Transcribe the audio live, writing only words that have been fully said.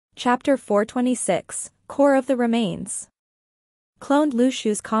Chapter 426, Core of the Remains. Cloned Lu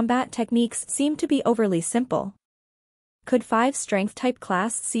Shu's combat techniques seem to be overly simple. Could 5 strength-type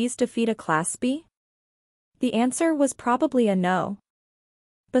Class Cs defeat a Class B? The answer was probably a no.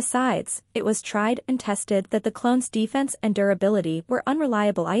 Besides, it was tried and tested that the clone's defense and durability were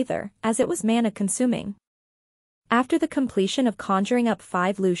unreliable either, as it was mana-consuming. After the completion of conjuring up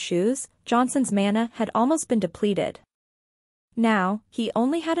 5 Lu Shus, Johnson's mana had almost been depleted. Now, he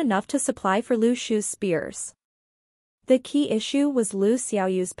only had enough to supply for Lu Shu's spears. The key issue was Lu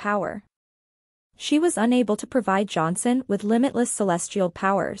Xiaoyu's power. She was unable to provide Johnson with limitless celestial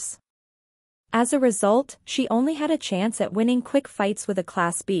powers. As a result, she only had a chance at winning quick fights with a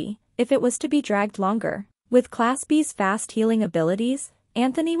Class B, if it was to be dragged longer. With Class B's fast healing abilities,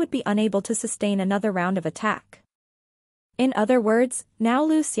 Anthony would be unable to sustain another round of attack. In other words, now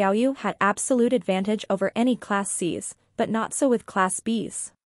Lu Xiaoyu had absolute advantage over any Class Cs, but not so with Class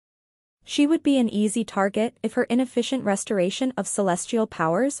Bs. She would be an easy target if her inefficient restoration of celestial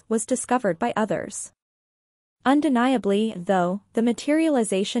powers was discovered by others. Undeniably, though, the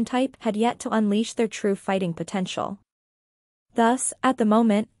materialization type had yet to unleash their true fighting potential. Thus, at the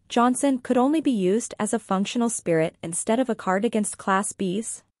moment, Johnson could only be used as a functional spirit instead of a card against Class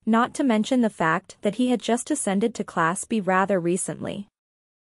Bs, not to mention the fact that he had just ascended to Class B rather recently.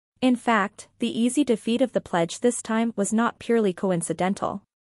 In fact, the easy defeat of the pledge this time was not purely coincidental.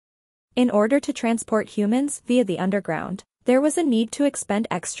 In order to transport humans via the underground, there was a need to expend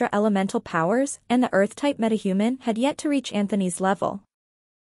extra elemental powers, and the Earth-type metahuman had yet to reach Anthony's level.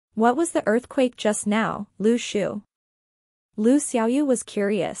 What was the earthquake just now, Lu Shu? Lu Xiaoyu was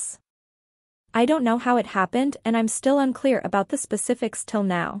curious. I don't know how it happened and I'm still unclear about the specifics till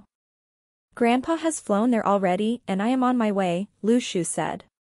now. Grandpa has flown there already and I am on my way, Lu Shu said.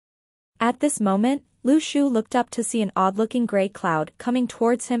 At this moment, Lu Shu looked up to see an odd-looking gray cloud coming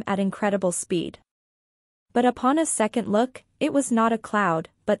towards him at incredible speed. But upon a second look, it was not a cloud,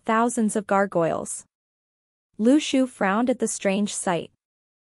 but thousands of gargoyles. Lu Shu frowned at the strange sight.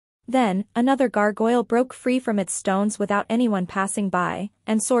 Then, another gargoyle broke free from its stones without anyone passing by,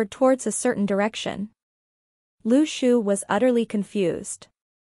 and soared towards a certain direction. Lu Shu was utterly confused.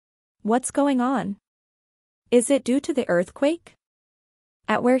 What's going on? Is it due to the earthquake?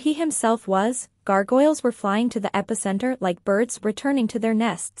 At where he himself was, gargoyles were flying to the epicenter like birds returning to their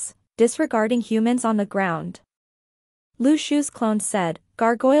nests, disregarding humans on the ground. Lu Shu's clone said,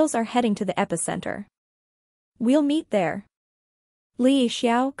 "Gargoyles are heading to the epicenter. We'll meet there." Li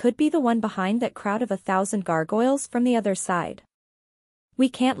Xiao could be the one behind that crowd of 1,000 gargoyles from the other side. We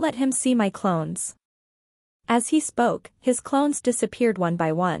can't let him see my clones. As he spoke, his clones disappeared one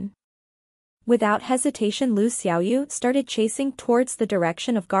by one. Without hesitation, Lu Xiaoyu started chasing towards the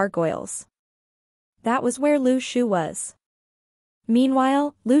direction of gargoyles. That was where Lu Shu was.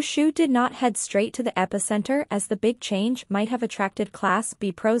 Meanwhile, Lu Shu did not head straight to the epicenter as the big change might have attracted Class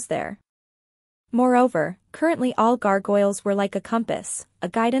B pros there. Moreover, currently all gargoyles were like a compass, a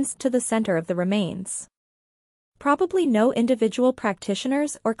guidance to the center of the remains. Probably no individual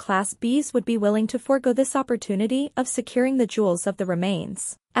practitioners or Class Bs would be willing to forego this opportunity of securing the jewels of the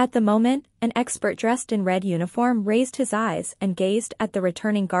remains. At the moment, an expert dressed in red uniform raised his eyes and gazed at the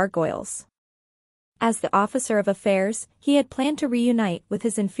returning gargoyles. As the officer of affairs, he had planned to reunite with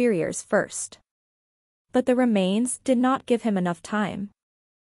his inferiors first. But the remains did not give him enough time.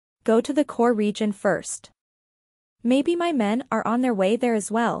 Go to the core region first. Maybe my men are on their way there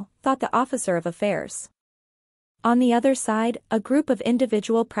as well, thought the officer of affairs. On the other side, a group of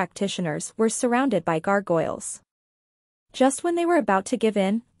individual practitioners were surrounded by gargoyles. Just when they were about to give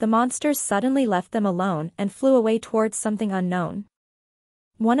in, the monsters suddenly left them alone and flew away towards something unknown.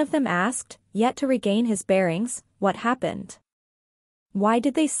 One of them asked, yet to regain his bearings, what happened? Why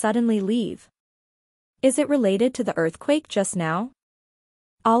did they suddenly leave? Is it related to the earthquake just now?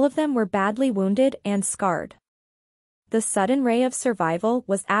 All of them were badly wounded and scarred. The sudden ray of survival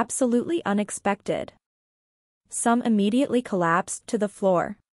was absolutely unexpected. Some immediately collapsed to the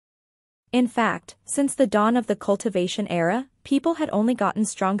floor. In fact, since the dawn of the cultivation era, people had only gotten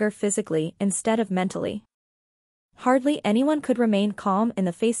stronger physically instead of mentally. Hardly anyone could remain calm in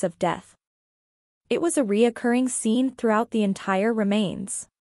the face of death. It was a reoccurring scene throughout the entire remains.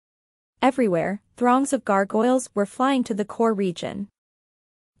 Everywhere, throngs of gargoyles were flying to the core region.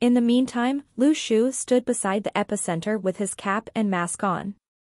 In the meantime, Lu Shu stood beside the epicenter with his cap and mask on.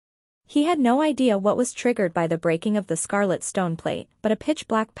 He had no idea what was triggered by the breaking of the scarlet stone plate, but a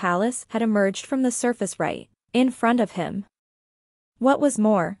pitch-black palace had emerged from the surface right in front of him. What was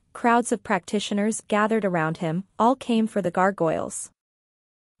more, crowds of practitioners gathered around him, all came for the gargoyles.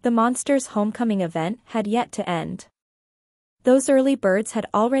 The monster's homecoming event had yet to end. Those early birds had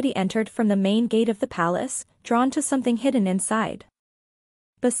already entered from the main gate of the palace, drawn to something hidden inside.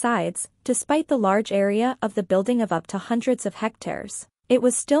 Besides, despite the large area of the building of up to hundreds of hectares, it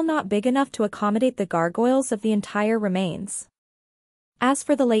was still not big enough to accommodate the gargoyles of the entire remains. As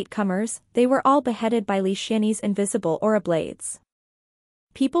for the latecomers, they were all beheaded by Li Xianyi's invisible aura blades.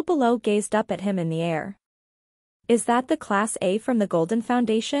 People below gazed up at him in the air. Is that the Class A from the Golden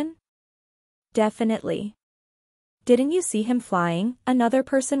Foundation? Definitely. Didn't you see him flying? Another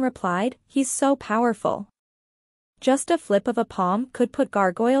person replied, he's so powerful. Just a flip of a palm could put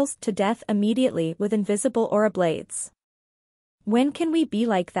gargoyles to death immediately with invisible aura blades. When can we be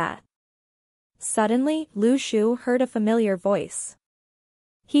like that? Suddenly, Lu Shu heard a familiar voice.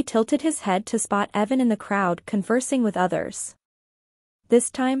 He tilted his head to spot Evan in the crowd conversing with others. This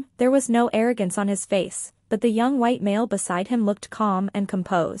time, there was no arrogance on his face, but the young white male beside him looked calm and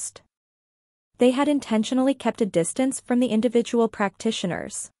composed. They had intentionally kept a distance from the individual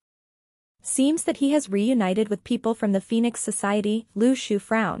practitioners. Seems that he has reunited with people from the Phoenix Society, Lu Shu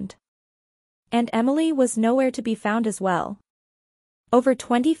frowned. And Emily was nowhere to be found as well. Over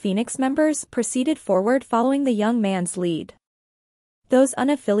 20 Phoenix members proceeded forward following the young man's lead. Those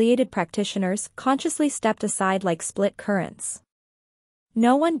unaffiliated practitioners consciously stepped aside like split currents.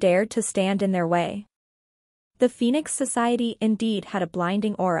 No one dared to stand in their way. The Phoenix Society indeed had a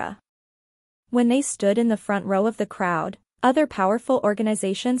blinding aura. When they stood in the front row of the crowd, other powerful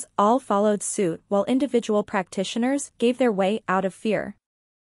organizations all followed suit while individual practitioners gave their way out of fear.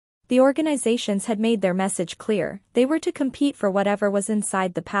 The organizations had made their message clear, they were to compete for whatever was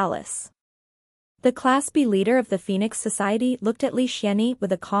inside the palace. The Class B leader of the Phoenix Society looked at Li Xianyi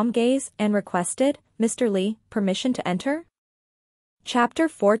with a calm gaze and requested, Mr. Li, permission to enter? Chapter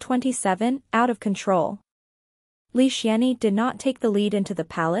 427, Out of Control. Li Xianyi did not take the lead into the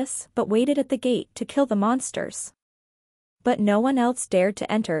palace but waited at the gate to kill the monsters. But no one else dared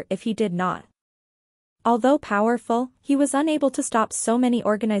to enter if he did not. Although powerful, he was unable to stop so many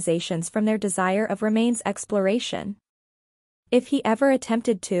organizations from their desire of remains exploration. If he ever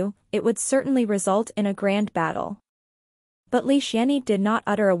attempted to, it would certainly result in a grand battle. But Li Xianyi did not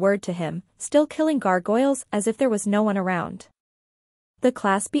utter a word to him, still killing gargoyles as if there was no one around. The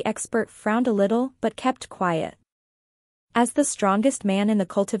Class B expert frowned a little but kept quiet. As the strongest man in the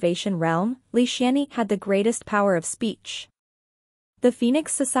cultivation realm, Li Xianyi had the greatest power of speech. The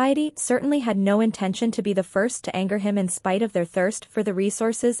Phoenix Society certainly had no intention to be the first to anger him in spite of their thirst for the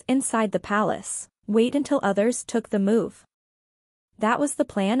resources inside the palace. Wait until others took the move. That was the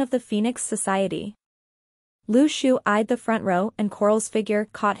plan of the Phoenix Society. Lu Shu eyed the front row and Coral's figure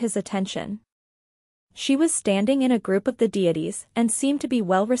caught his attention. She was standing in a group of the deities and seemed to be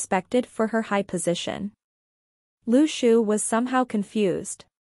well respected for her high position. Lu Shu was somehow confused.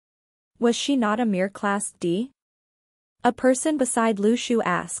 Was she not a mere Class D? A person beside Lu Shu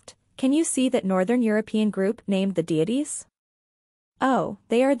asked, can you see that Northern European group named the deities? Oh,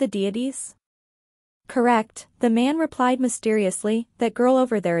 they are the deities? Correct, the man replied mysteriously, that girl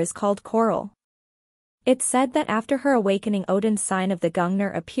over there is called Coral. It's said that after her awakening Odin's sign of the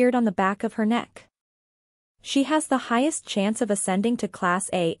Gungnir appeared on the back of her neck. She has the highest chance of ascending to Class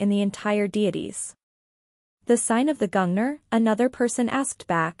A in the entire deities. The sign of the Gungnir, another person asked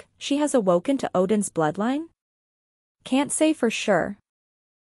back, she has awoken to Odin's bloodline? Can't say for sure.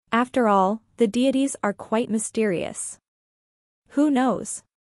 After all, the deities are quite mysterious. Who knows?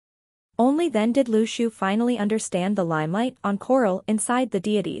 Only then did Lu Shu finally understand the limelight on Coral inside the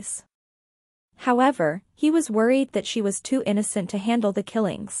deities. However, he was worried that she was too innocent to handle the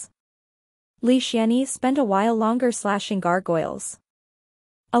killings. Li Xianyi spent a while longer slashing gargoyles.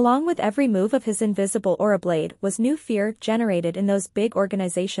 Along with every move of his invisible aura blade was new fear generated in those big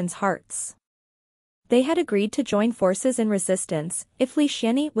organizations' hearts. They had agreed to join forces in resistance if Li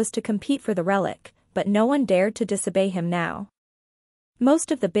Xianyi was to compete for the relic, but no one dared to disobey him now.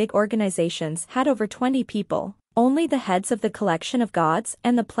 Most of the big organizations had over 20 people, only the heads of the collection of gods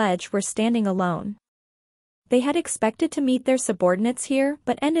and the pledge were standing alone. They had expected to meet their subordinates here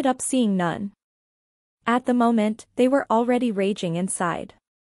but ended up seeing none. At the moment, they were already raging inside.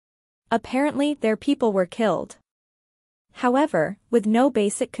 Apparently their people were killed. However, with no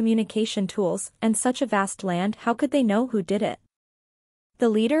basic communication tools and such a vast land, how could they know who did it? The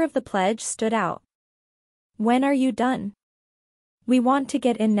leader of the pledge stood out. When are you done? We want to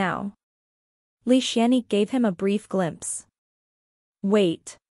get in now. Li Xianyi gave him a brief glimpse.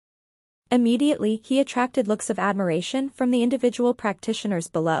 Wait. Immediately he attracted looks of admiration from the individual practitioners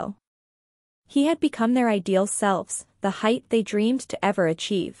below. He had become their ideal selves, the height they dreamed to ever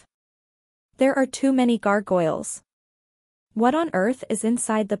achieve. There are too many gargoyles. What on earth is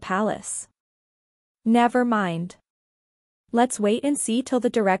inside the palace? Never mind. Let's wait and see till the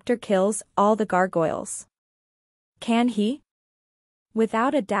director kills all the gargoyles. Can he?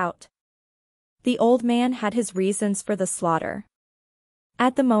 Without a doubt. The old man had his reasons for the slaughter.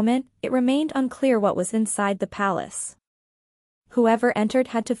 At the moment, it remained unclear what was inside the palace. Whoever entered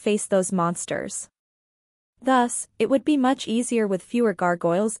had to face those monsters. Thus, it would be much easier with fewer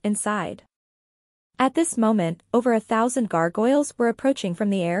gargoyles inside. At this moment, over 1,000 gargoyles were approaching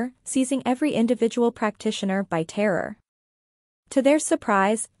from the air, seizing every individual practitioner by terror. To their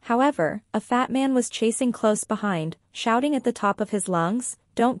surprise, however, a fat man was chasing close behind, shouting at the top of his lungs,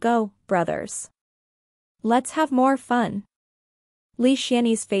 "Don't go, brothers. Let's have more fun." Li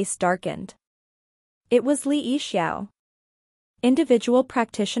Xianyi's face darkened. It was Li Yixiao. Individual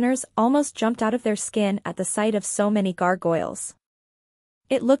practitioners almost jumped out of their skin at the sight of so many gargoyles.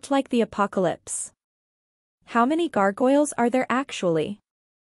 It looked like the apocalypse. How many gargoyles are there actually?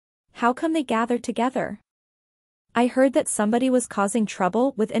 How come they gathered together? I heard that somebody was causing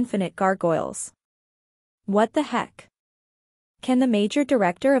trouble with infinite gargoyles. What the heck? Can the major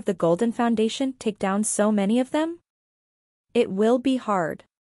director of the Golden Foundation take down so many of them? It will be hard.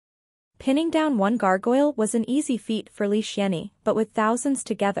 Pinning down one gargoyle was an easy feat for Li Xianyi, but with thousands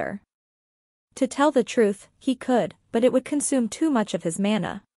together. To tell the truth, he could, but it would consume too much of his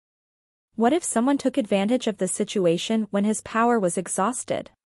mana. What if someone took advantage of the situation when his power was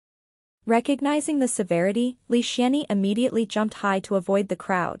exhausted? Recognizing the severity, Li Xianyi immediately jumped high to avoid the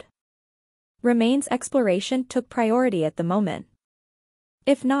crowd. Remains exploration took priority at the moment.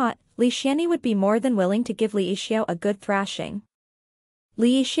 If not, Li Xianyi would be more than willing to give Li Yixiao a good thrashing.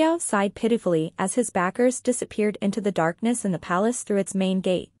 Li Yixiao sighed pitifully as his backers disappeared into the darkness in the palace through its main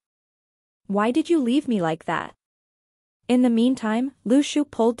gate. Why did you leave me like that? In the meantime, Lu Shu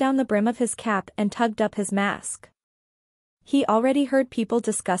pulled down the brim of his cap and tugged up his mask. He already heard people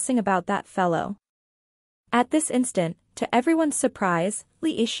discussing about that fellow. At this instant, to everyone's surprise,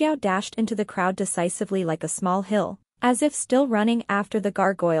 Li Yixiao dashed into the crowd decisively like a small hill, as if still running after the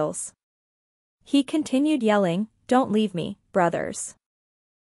gargoyles. He continued yelling, "Don't leave me, brothers."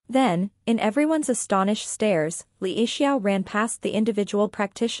 Then, in everyone's astonished stares, Li Yixiao ran past the individual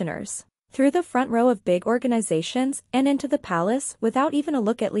practitioners, through the front row of big organizations and into the palace without even a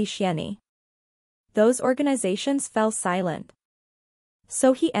look at Li Xianyi. Those organizations fell silent.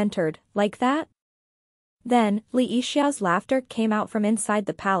 So he entered, like that? Then, Li Yixiao's laughter came out from inside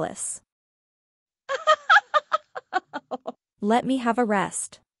the palace. Let me have a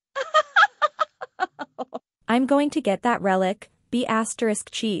rest. I'm going to get that relic,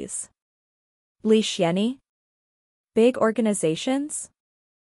 B*cheese. Li Xianyi? Big organizations?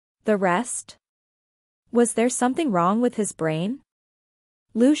 The rest? Was there something wrong with his brain?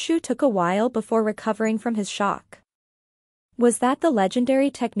 Lu Shu took a while before recovering from his shock. Was that the legendary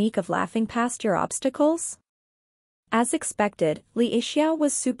technique of laughing past your obstacles? As expected, Li Yixiao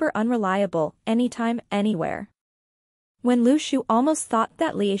was super unreliable, anytime, anywhere. When Lu Shu almost thought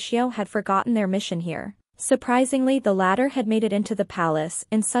that Li Yixiao had forgotten their mission here, surprisingly the latter had made it into the palace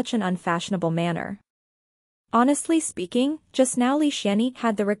in such an unfashionable manner. Honestly speaking, just now Li Xianyi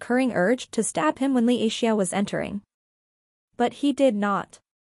had the recurring urge to stab him when Li Yixiao was entering. But he did not.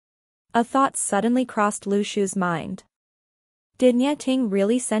 A thought suddenly crossed Lu Shu's mind. Did Nie Ting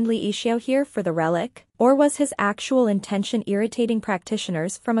really send Li Yixiao here for the relic, or was his actual intention irritating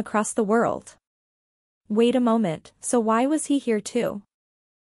practitioners from across the world? Wait a moment, so why was he here too?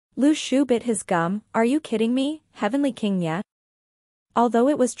 Lu Shu bit his gum. Are you kidding me, Heavenly King Nie? Although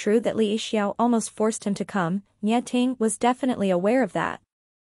it was true that Li Yixiao almost forced him to come, Nie Ting was definitely aware of that.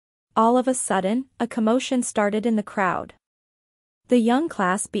 All of a sudden, a commotion started in the crowd. The young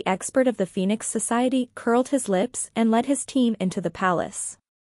Class B expert of the Phoenix Society curled his lips and led his team into the palace.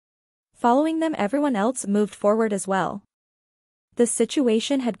 Following them, everyone else moved forward as well. The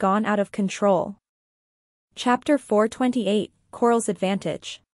situation had gone out of control. Chapter 428, Coral's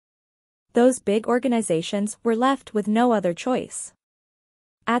Advantage. Those big organizations were left with no other choice.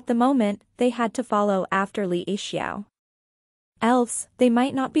 At the moment, they had to follow after Li Yixiao. Else, they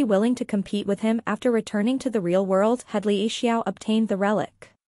might not be willing to compete with him after returning to the real world had Li Yixiao obtained the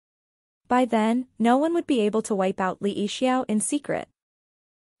relic. By then, no one would be able to wipe out Li Yixiao in secret.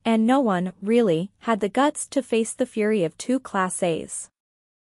 And no one, really, had the guts to face the fury of two Class A's.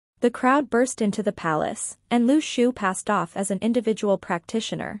 The crowd burst into the palace, and Lu Shu passed off as an individual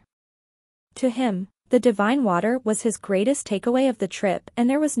practitioner. To him, the divine water was his greatest takeaway of the trip, and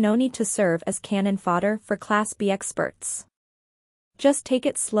there was no need to serve as cannon fodder for Class B experts. Just take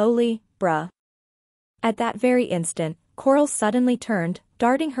it slowly, bruh. At that very instant, Coral suddenly turned,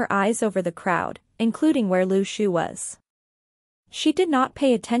 darting her eyes over the crowd, including where Lu Shu was. She did not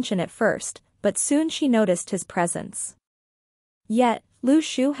pay attention at first, but soon she noticed his presence. Yet, Lu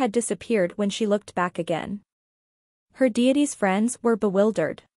Shu had disappeared when she looked back again. Her deity's friends were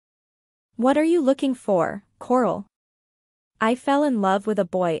bewildered. What are you looking for, Coral? I fell in love with a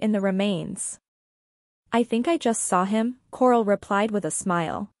boy in the remains. I think I just saw him, Coral replied with a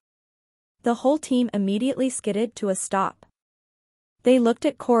smile. The whole team immediately skidded to a stop. They looked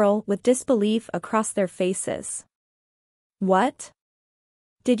at Coral with disbelief across their faces. What?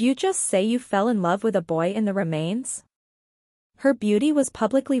 Did you just say you fell in love with a boy in the remains? Her beauty was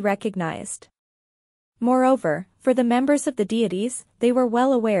publicly recognized. Moreover, for the members of the deities, they were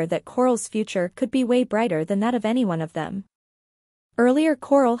well aware that Coral's future could be way brighter than that of any one of them. Earlier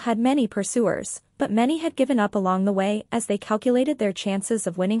Coral had many pursuers, but many had given up along the way as they calculated their chances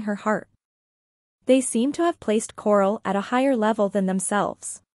of winning her heart. They seemed to have placed Coral at a higher level than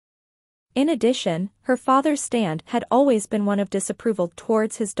themselves. In addition, her father's stand had always been one of disapproval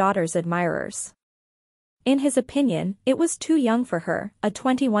towards his daughter's admirers. In his opinion, it was too young for her, a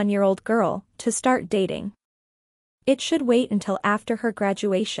 21-year-old girl, to start dating. It should wait until after her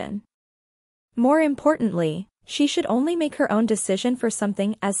graduation. More importantly, she should only make her own decision for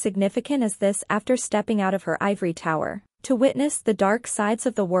something as significant as this after stepping out of her ivory tower, to witness the dark sides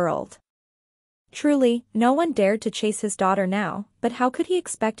of the world. Truly, no one dared to chase his daughter now, but how could he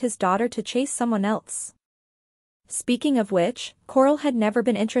expect his daughter to chase someone else? Speaking of which, Coral had never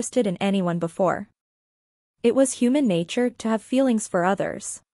been interested in anyone before. It was human nature to have feelings for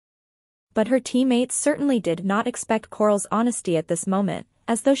others. But her teammates certainly did not expect Coral's honesty at this moment,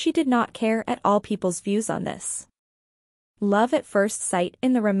 as though she did not care at all people's views on this. Love at first sight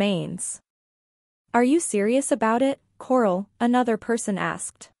in the remains. Are you serious about it, Coral? Another person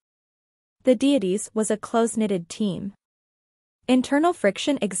asked. The deities was a close-knitted team. Internal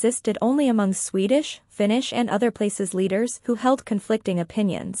friction existed only among Swedish, Finnish and other places' leaders who held conflicting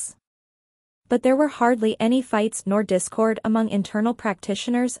opinions. But there were hardly any fights nor discord among internal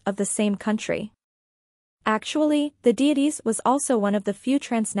practitioners of the same country. Actually, the deities was also one of the few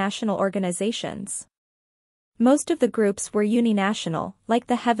transnational organizations. Most of the groups were uninational, like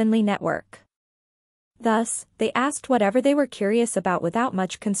the Heavenly Network. Thus, they asked whatever they were curious about without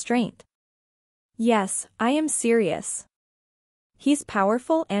much constraint. Yes, I am serious. He's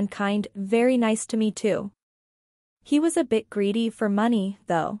powerful and kind, very nice to me too. He was a bit greedy for money,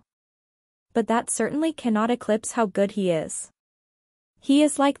 though. But that certainly cannot eclipse how good he is. He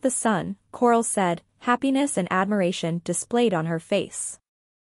is like the sun, Coral said, happiness and admiration displayed on her face.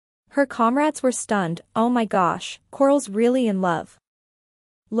 Her comrades were stunned. Oh my gosh, Coral's really in love.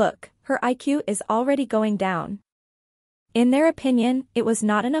 Look, her IQ is already going down. In their opinion, it was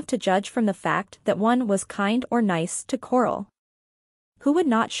not enough to judge from the fact that one was kind or nice to Coral. Who would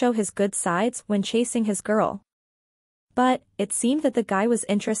not show his good sides when chasing his girl? But, it seemed that the guy was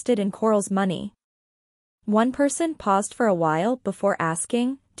interested in Coral's money. One person paused for a while before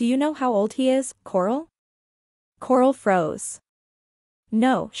asking, "Do you know how old he is, Coral?" Coral froze.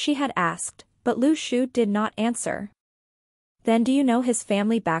 No, she had asked, but Lu Shu did not answer. Then do you know his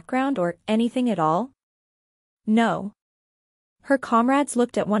family background or anything at all? No. Her comrades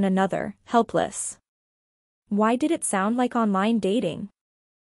looked at one another, helpless. Why did it sound like online dating?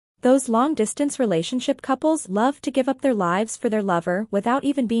 Those long-distance relationship couples love to give up their lives for their lover without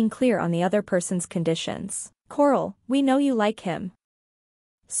even being clear on the other person's conditions. Coral, we know you like him.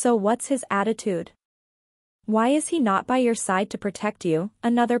 So what's his attitude? Why is he not by your side to protect you?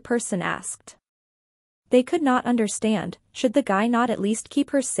 Another person asked. They could not understand, should the guy not at least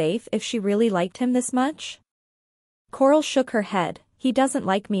keep her safe if she really liked him this much? Coral shook her head, he doesn't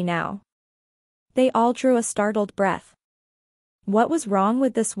like me now. They all drew a startled breath. What was wrong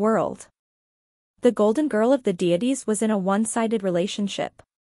with this world? The golden girl of the deities was in a one-sided relationship.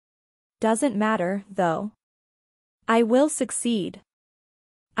 Doesn't matter, though. I will succeed.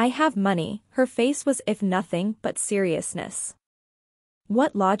 I have money. Her face was if nothing but seriousness.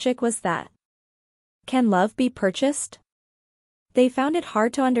 What logic was that? Can love be purchased? They found it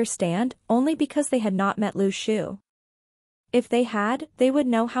hard to understand, only because they had not met Lu Shu. If they had, they would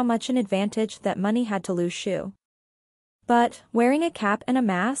know how much an advantage that money had to Lu Shu. But, wearing a cap and a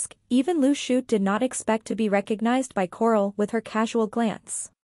mask, even Lu Shu did not expect to be recognized by Coral with her casual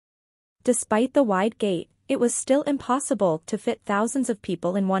glance. Despite the wide gate, it was still impossible to fit thousands of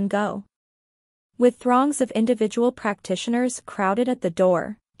people in one go. With throngs of individual practitioners crowded at the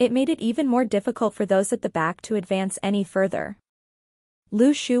door, it made it even more difficult for those at the back to advance any further.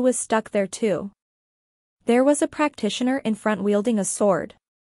 Lu Shu was stuck there too. There was a practitioner in front wielding a sword.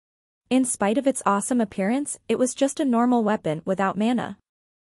 In spite of its awesome appearance, it was just a normal weapon without mana.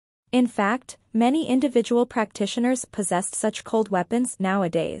 In fact, many individual practitioners possessed such cold weapons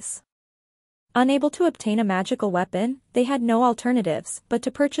nowadays. Unable to obtain a magical weapon, they had no alternatives but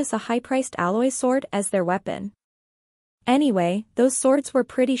to purchase a high-priced alloy sword as their weapon. Anyway, those swords were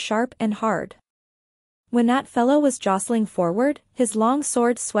pretty sharp and hard. When that fellow was jostling forward, his long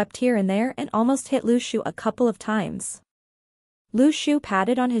sword swept here and there and almost hit Lu Shu a couple of times. Lu Shu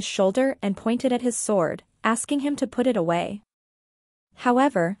patted on his shoulder and pointed at his sword, asking him to put it away.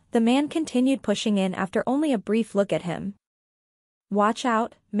 However, the man continued pushing in after only a brief look at him. "Watch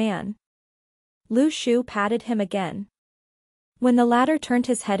out, man." Lu Shu patted him again. When the latter turned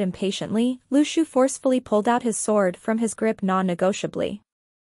his head impatiently, Lu Shu forcefully pulled out his sword from his grip non-negotiably.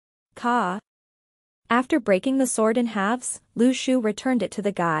 Ka. After breaking the sword in halves, Lu Shu returned it to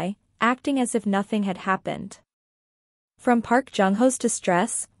the guy, acting as if nothing had happened. From Park Jung-ho's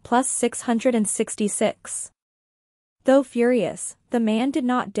distress, plus 666. Though furious, the man did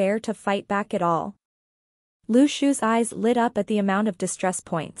not dare to fight back at all. Lu Shu's eyes lit up at the amount of distress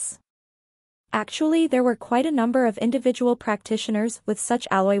points. Actually, there were quite a number of individual practitioners with such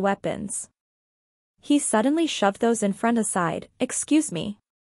alloy weapons. He suddenly shoved those in front aside. "Excuse me."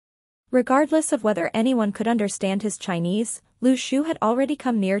 Regardless of whether anyone could understand his Chinese, Lu Shu had already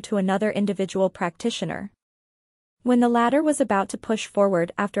come near to another individual practitioner. When the latter was about to push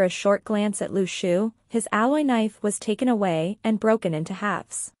forward after a short glance at Lu Shu, his alloy knife was taken away and broken into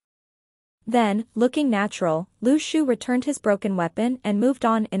halves. Then, looking natural, Lu Shu returned his broken weapon and moved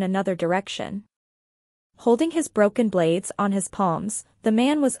on in another direction. Holding his broken blades on his palms, the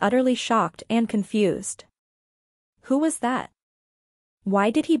man was utterly shocked and confused. Who was that?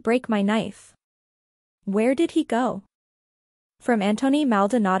 Why did he break my knife? Where did he go? From Antoni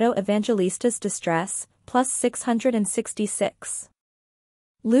Maldonado Evangelista's Distress, plus 666.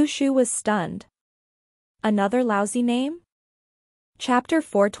 Lu Shu was stunned. Another lousy name? Chapter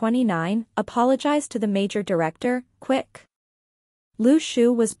 429, Apologize to the Major Director, quick. Lu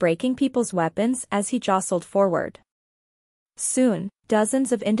Shu was breaking people's weapons as he jostled forward. Soon,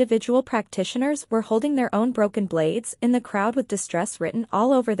 dozens of individual practitioners were holding their own broken blades in the crowd with distress written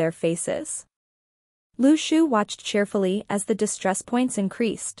all over their faces. Lu Shu watched cheerfully as the distress points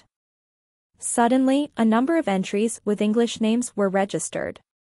increased. Suddenly, a number of entries with English names were registered.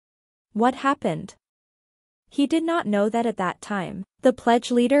 What happened? He did not know that at that time, the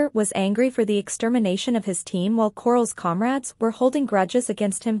pledge leader was angry for the extermination of his team while Coral's comrades were holding grudges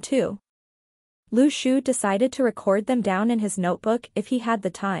against him too. Lu Shu decided to record them down in his notebook if he had the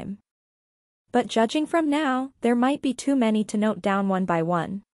time. But judging from now, there might be too many to note down one by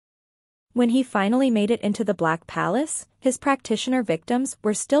one. When he finally made it into the Black Palace, his practitioner victims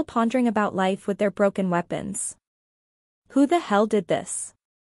were still pondering about life with their broken weapons. Who the hell did this?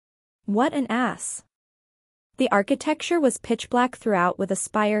 What an ass. The architecture was pitch black throughout with a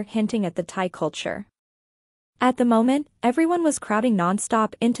spire hinting at the Thai culture. At the moment, everyone was crowding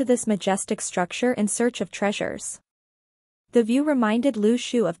non-stop into this majestic structure in search of treasures. The view reminded Lu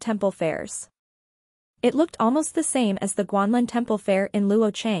Shu of temple fairs. It looked almost the same as the Guanlin Temple Fair in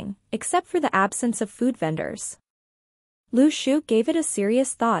Luocheng, except for the absence of food vendors. Lu Shu gave it a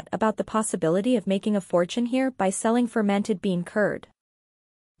serious thought about the possibility of making a fortune here by selling fermented bean curd.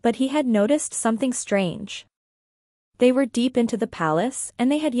 But he had noticed something strange. They were deep into the palace,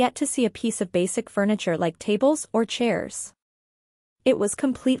 and they had yet to see a piece of basic furniture like tables or chairs. It was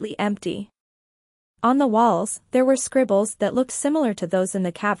completely empty. On the walls, there were scribbles that looked similar to those in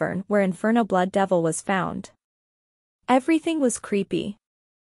the cavern where Inferno Blood Devil was found. Everything was creepy.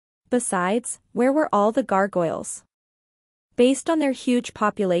 Besides, where were all the gargoyles? Based on their huge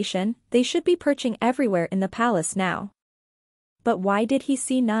population, they should be perching everywhere in the palace now. But why did he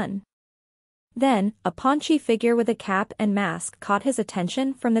see none? Then, a paunchy figure with a cap and mask caught his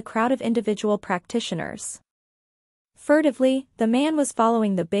attention from the crowd of individual practitioners. Furtively, the man was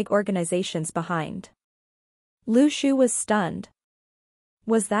following the big organizations behind. Lu Shu was stunned.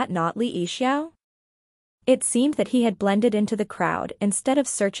 Was that not Li Yixiao? It seemed that he had blended into the crowd instead of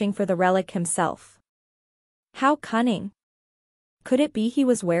searching for the relic himself. How cunning! Could it be he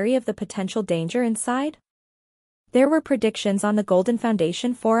was wary of the potential danger inside? There were predictions on the Golden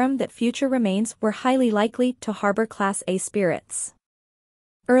Foundation forum that future remains were highly likely to harbor Class A spirits.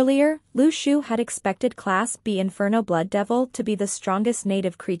 Earlier, Lu Shu had expected Class B Inferno Blood Devil to be the strongest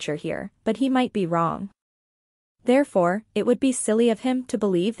native creature here, but he might be wrong. Therefore, it would be silly of him to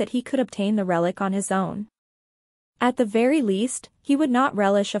believe that he could obtain the relic on his own. At the very least, he would not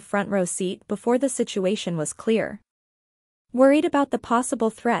relish a front-row seat before the situation was clear. Worried about the possible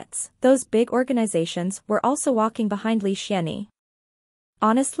threats, those big organizations were also walking behind Li Xianyi.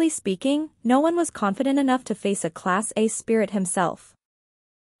 Honestly speaking, no one was confident enough to face a Class A spirit himself.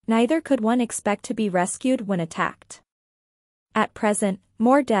 Neither could one expect to be rescued when attacked. At present,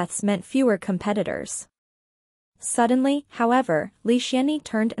 more deaths meant fewer competitors. Suddenly, however, Li Xianyi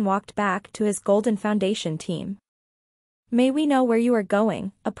turned and walked back to his Golden Foundation team. "May we know where you are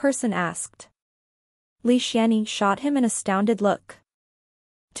going?" a person asked. Li Xianyi shot him an astounded look.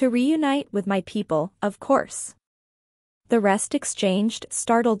 "To reunite with my people, of course." The rest exchanged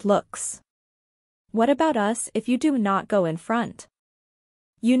startled looks. "What about us if you do not go in front?"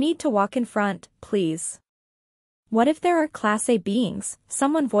 "You need to walk in front, please." "What if there are Class A beings?"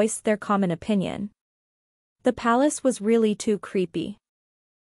 someone voiced their common opinion. The palace was really too creepy.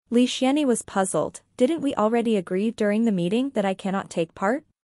 Li Xianyi was puzzled. "Didn't we already agree during the meeting that I cannot take part?"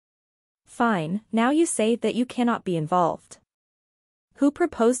 "Fine, now you say that you cannot be involved." "Who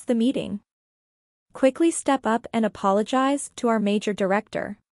proposed the meeting?" "Quickly step up and apologize to our major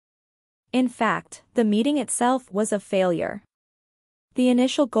director." In fact, the meeting itself was a failure. The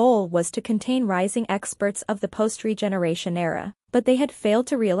initial goal was to contain rising experts of the post-regeneration era, but they had failed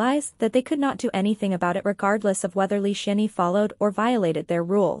to realize that they could not do anything about it regardless of whether Li Xianyi followed or violated their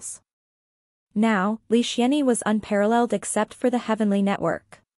rules. Now, Li Xianyi was unparalleled except for the Heavenly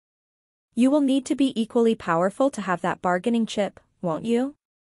Network. "You will need to be equally powerful to have that bargaining chip, won't you?"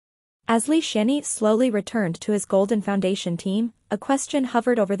 As Li Xianyi slowly returned to his Golden Foundation team, a question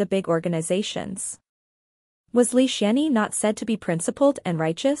hovered over the big organizations. Was Li Xianyi not said to be principled and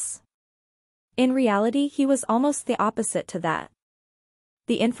righteous? In reality, he was almost the opposite to that.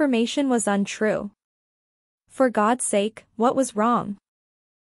 The information was untrue. For God's sake, what was wrong?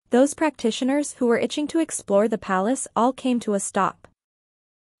 Those practitioners who were itching to explore the palace all came to a stop.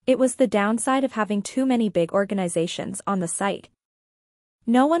 It was the downside of having too many big organizations on the site.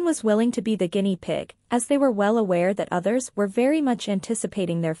 No one was willing to be the guinea pig, as they were well aware that others were very much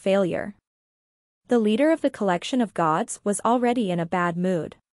anticipating their failure. The leader of the collection of gods was already in a bad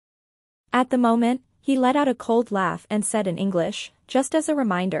mood. At the moment, he let out a cold laugh and said in English, "Just as a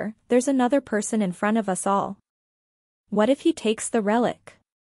reminder, there's another person in front of us all. What if he takes the relic?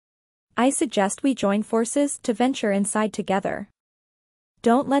 I suggest we join forces to venture inside together.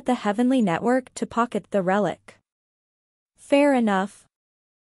 Don't let the Heavenly Network to pocket the relic." Fair enough.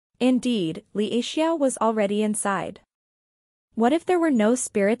 Indeed, Li Xiao was already inside. What if there were no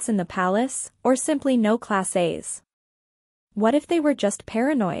spirits in the palace, or simply no Class A's? What if they were just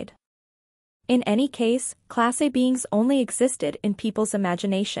paranoid? In any case, Class A beings only existed in people's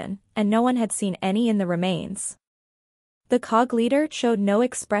imagination, and no one had seen any in the remains. The COG leader showed no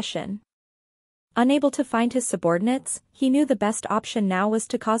expression. Unable to find his subordinates, he knew the best option now was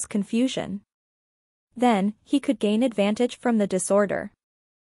to cause confusion. Then, he could gain advantage from the disorder.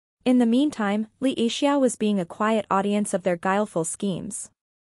 In the meantime, Li Xiao was being a quiet audience of their guileful schemes.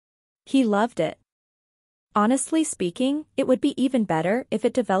 He loved it. Honestly speaking, it would be even better if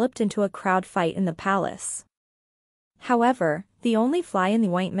it developed into a crowd fight in the palace. However, the only fly in the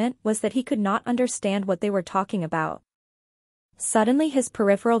ointment was that he could not understand what they were talking about. Suddenly his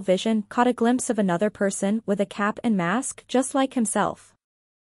peripheral vision caught a glimpse of another person with a cap and mask just like himself.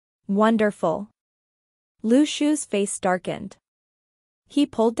 Wonderful. Lu Shu's face darkened. He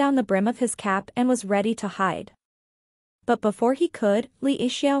pulled down the brim of his cap and was ready to hide. But before he could, Li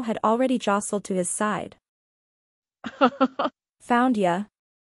Xiao had already jostled to his side. "Found ya."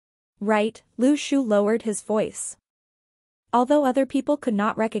 "Right," Lu Shu lowered his voice. Although other people could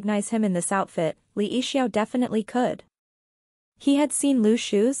not recognize him in this outfit, Li Xiao definitely could. He had seen Lu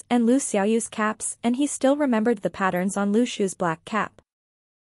Shu's and Lu Xiaoyu's caps and he still remembered the patterns on Lu Shu's black cap.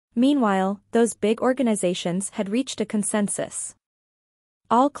 Meanwhile, those big organizations had reached a consensus.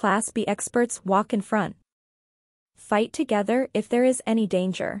 All Class B experts walk in front. Fight together if there is any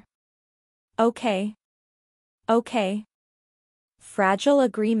danger. Okay. Okay. Fragile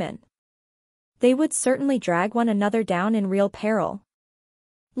agreement. They would certainly drag one another down in real peril.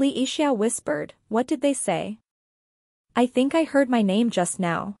 Li Xiao whispered, "What did they say?" "I think I heard my name just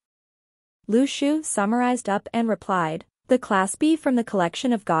now." Lu Shu summarized up and replied, "The Class B from the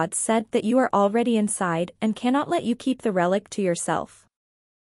collection of gods said that you are already inside and cannot let you keep the relic to yourself.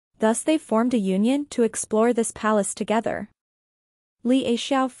 Thus they formed a union to explore this palace together." Li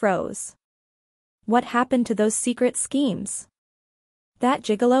Xiao froze. What happened to those secret schemes? That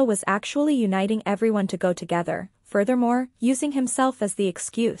gigolo was actually uniting everyone to go together, furthermore, using himself as the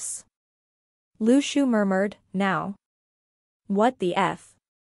excuse. Lu Shu murmured, "Now. What the F?"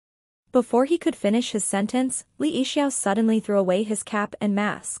 Before he could finish his sentence, Li Xiao suddenly threw away his cap and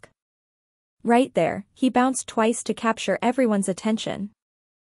mask. Right there, he bounced twice to capture everyone's attention.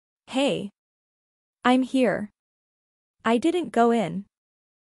 "Hey! I'm here. I didn't go in."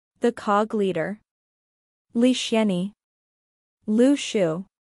 The COG leader. Li Xianyi. Lu Shu.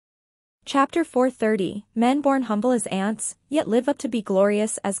 Chapter 430, Men born humble as ants, yet live up to be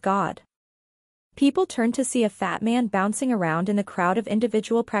glorious as God. People turned to see a fat man bouncing around in the crowd of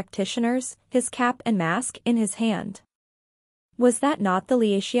individual practitioners, his cap and mask in his hand. Was that not the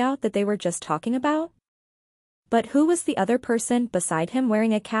Li Xiao that they were just talking about? But who was the other person beside him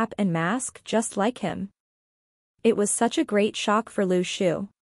wearing a cap and mask just like him? It was such a great shock for Lu Shu.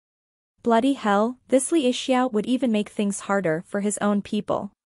 Bloody hell, this Li Xiao would even make things harder for his own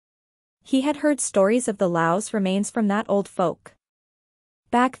people. He had heard stories of the Lao's remains from that old folk.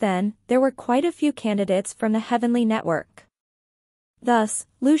 Back then, there were quite a few candidates from the Heavenly Network. Thus,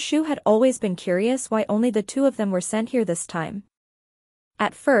 Lu Shu had always been curious why only the two of them were sent here this time.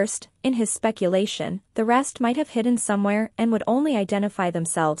 At first, in his speculation, the rest might have hidden somewhere and would only identify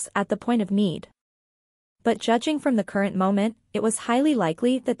themselves at the point of need. But judging from the current moment, it was highly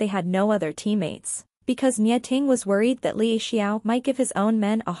likely that they had no other teammates, because Nie Ting was worried that Li Xiao might give his own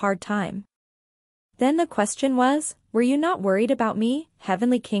men a hard time. Then the question was, were you not worried about me,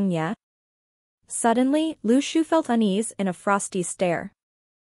 Heavenly King Nie? Suddenly, Lu Shu felt unease in a frosty stare.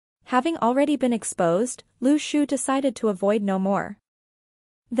 Having already been exposed, Lu Shu decided to avoid no more.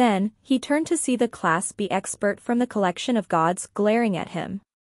 Then, he turned to see the Class B expert from the collection of gods glaring at him.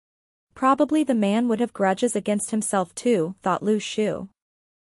 Probably the man would have grudges against himself too, thought Lu Shu.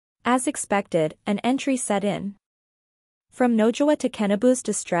 As expected, an entry set in. From Nojoa to Kenabu's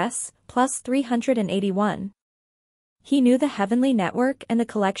distress, plus 381. He knew the Heavenly Network and the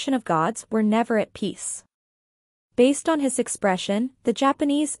collection of gods were never at peace. Based on his expression, the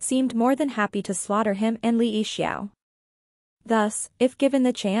Japanese seemed more than happy to slaughter him and Li Xiao. Thus, if given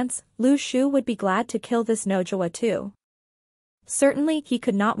the chance, Lu Shu would be glad to kill this Nojoa too. Certainly he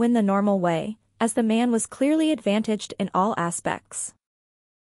could not win the normal way, as the man was clearly advantaged in all aspects.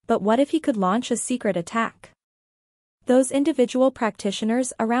 But what if he could launch a secret attack? Those individual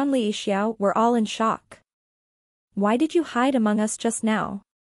practitioners around Li Xiao were all in shock. Why did you hide among us just now?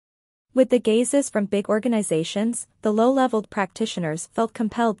 With the gazes from big organizations, the low-leveled practitioners felt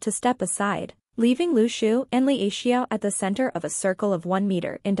compelled to step aside, leaving Lu Shu and Li Xiao at the center of a circle of 1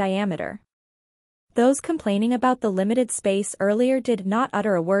 meter in diameter. Those complaining about the limited space earlier did not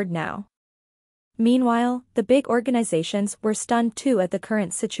utter a word now. Meanwhile, the big organizations were stunned too at the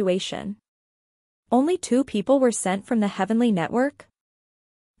current situation. Only 2 people were sent from the Heavenly Network?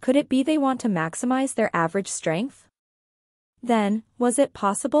 Could it be they want to maximize their average strength? Then, was it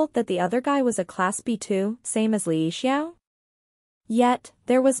possible that the other guy was a Class B too, same as Li Xiao? Yet,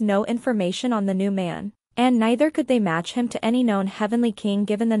 there was no information on the new man, and neither could they match him to any known Heavenly King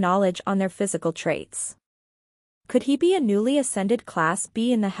given the knowledge on their physical traits. Could he be a newly ascended Class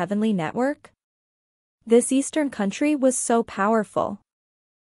B in the Heavenly Network? This eastern country was so powerful.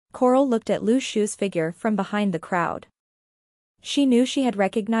 Coral looked at Lu Shu's figure from behind the crowd. She knew she had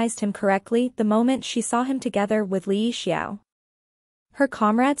recognized him correctly the moment she saw him together with Li Xiao. Her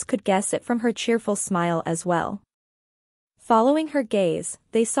comrades could guess it from her cheerful smile as well. Following her gaze,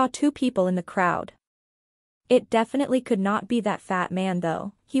 they saw 2 people in the crowd. It definitely could not be that fat man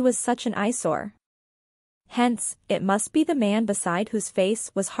though, he was such an eyesore. Hence, it must be the man beside whose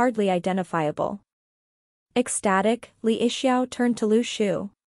face was hardly identifiable. Ecstatic, Li Xiao turned to Lu Shu.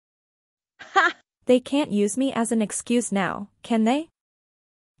 Ha! They can't use me as an excuse now, can they?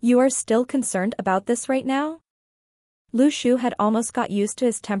 You are still concerned about this right now? Lu Shu had almost got used to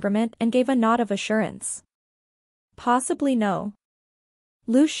his temperament and gave a nod of assurance. Possibly no.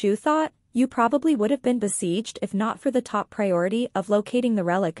 Lu Shu thought, you probably would have been besieged if not for the top priority of locating the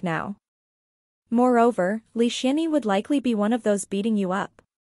relic now. Moreover, Li Xianyi would likely be one of those beating you up.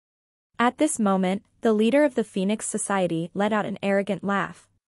 At this moment, the leader of the Phoenix Society let out an arrogant laugh.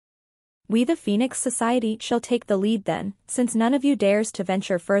 We the Phoenix Society shall take the lead then, since none of you dares to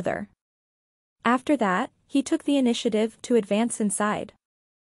venture further. After that, he took the initiative to advance inside.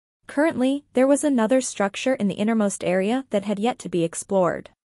 Currently, there was another structure in the innermost area that had yet to be explored.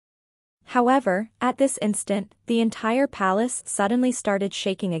 However, at this instant, the entire palace suddenly started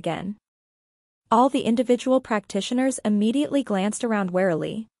shaking again. All the individual practitioners immediately glanced around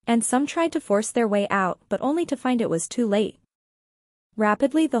warily, and some tried to force their way out but only to find it was too late.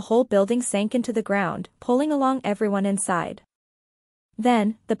 Rapidly the whole building sank into the ground, pulling along everyone inside.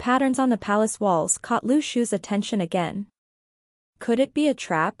 Then, the patterns on the palace walls caught Lu Shu's attention again. Could it be a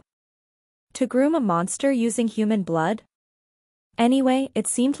trap? To groom a monster using human blood? Anyway, it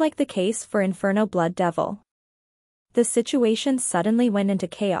seemed like the case for Inferno Blood Devil. The situation suddenly went into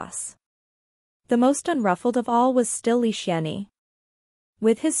chaos. The most unruffled of all was still Li Xianyi.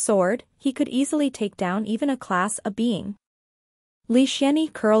 With his sword, he could easily take down even a Class A being. Li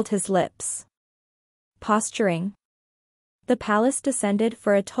Xianyi curled his lips. Posturing. The palace descended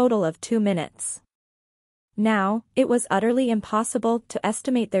for a total of 2 minutes. Now, it was utterly impossible to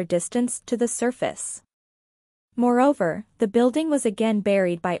estimate their distance to the surface. Moreover, the building was again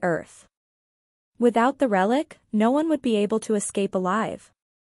buried by earth. Without the relic, no one would be able to escape alive.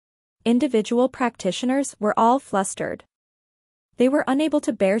 Individual practitioners were all flustered. They were unable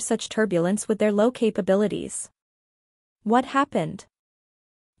to bear such turbulence with their low capabilities. What happened?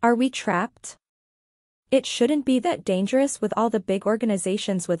 Are we trapped? It shouldn't be that dangerous with all the big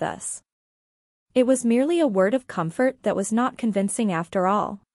organizations with us. It was merely a word of comfort that was not convincing after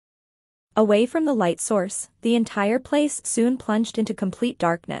all. Away from the light source, the entire place soon plunged into complete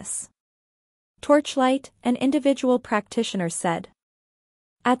darkness. Torchlight, an individual practitioner said.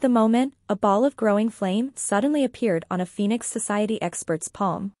 At the moment, a ball of growing flame suddenly appeared on a Phoenix Society expert's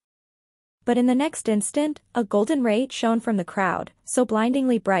palm. But in the next instant, a golden ray shone from the crowd, so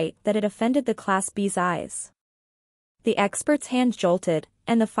blindingly bright that it offended the Class B's eyes. The expert's hand jolted,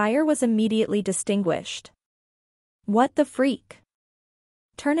 and the fire was immediately distinguished. What the freak?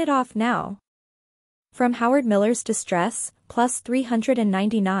 Turn it off now. From Howard Miller's Distress, plus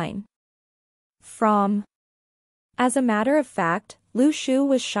 399. From. As a matter of fact, Lu Shu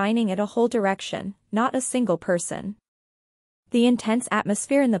was shining at a whole direction, not a single person. The intense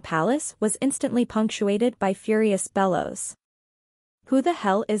atmosphere in the palace was instantly punctuated by furious bellows. Who the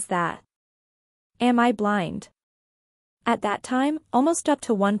hell is that? Am I blind? At that time, almost up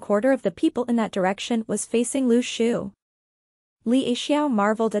to 1/4 of the people in that direction was facing Lu Shu. Li Yixiao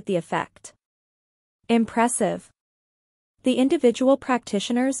marveled at the effect. Impressive. The individual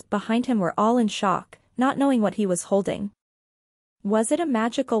practitioners behind him were all in shock, not knowing what he was holding. Was it a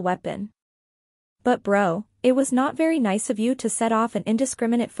magical weapon? But bro, it was not very nice of you to set off an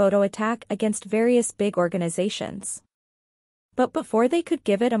indiscriminate photo attack against various big organizations. But before they could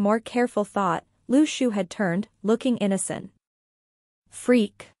give it a more careful thought, Lu Shu had turned, looking innocent.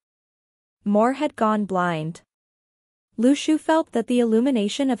 Freak. Moore had gone blind. Lu Shu felt that the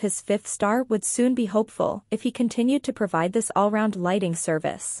illumination of his 5th star would soon be hopeful if he continued to provide this all-round lighting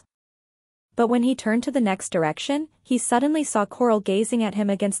service. But when he turned to the next direction, he suddenly saw Coral gazing at him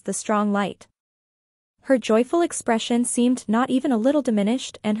against the strong light. Her joyful expression seemed not even a little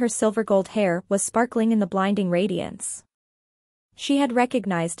diminished, and her silver-gold hair was sparkling in the blinding radiance. She had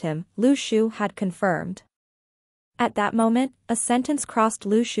recognized him, Lu Shu had confirmed. At that moment, a sentence crossed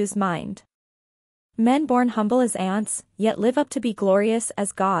Lu Shu's mind. Men born humble as ants, yet live up to be glorious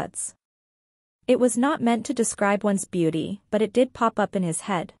as gods. It was not meant to describe one's beauty, but it did pop up in his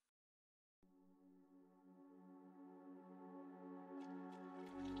head.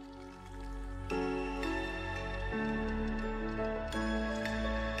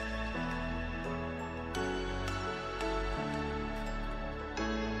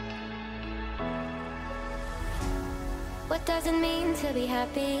 What does it mean to be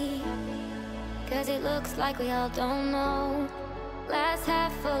happy? 'Cause it looks like we all don't know. Glass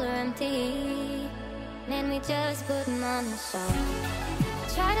half full or empty. Man, we just putting on a show.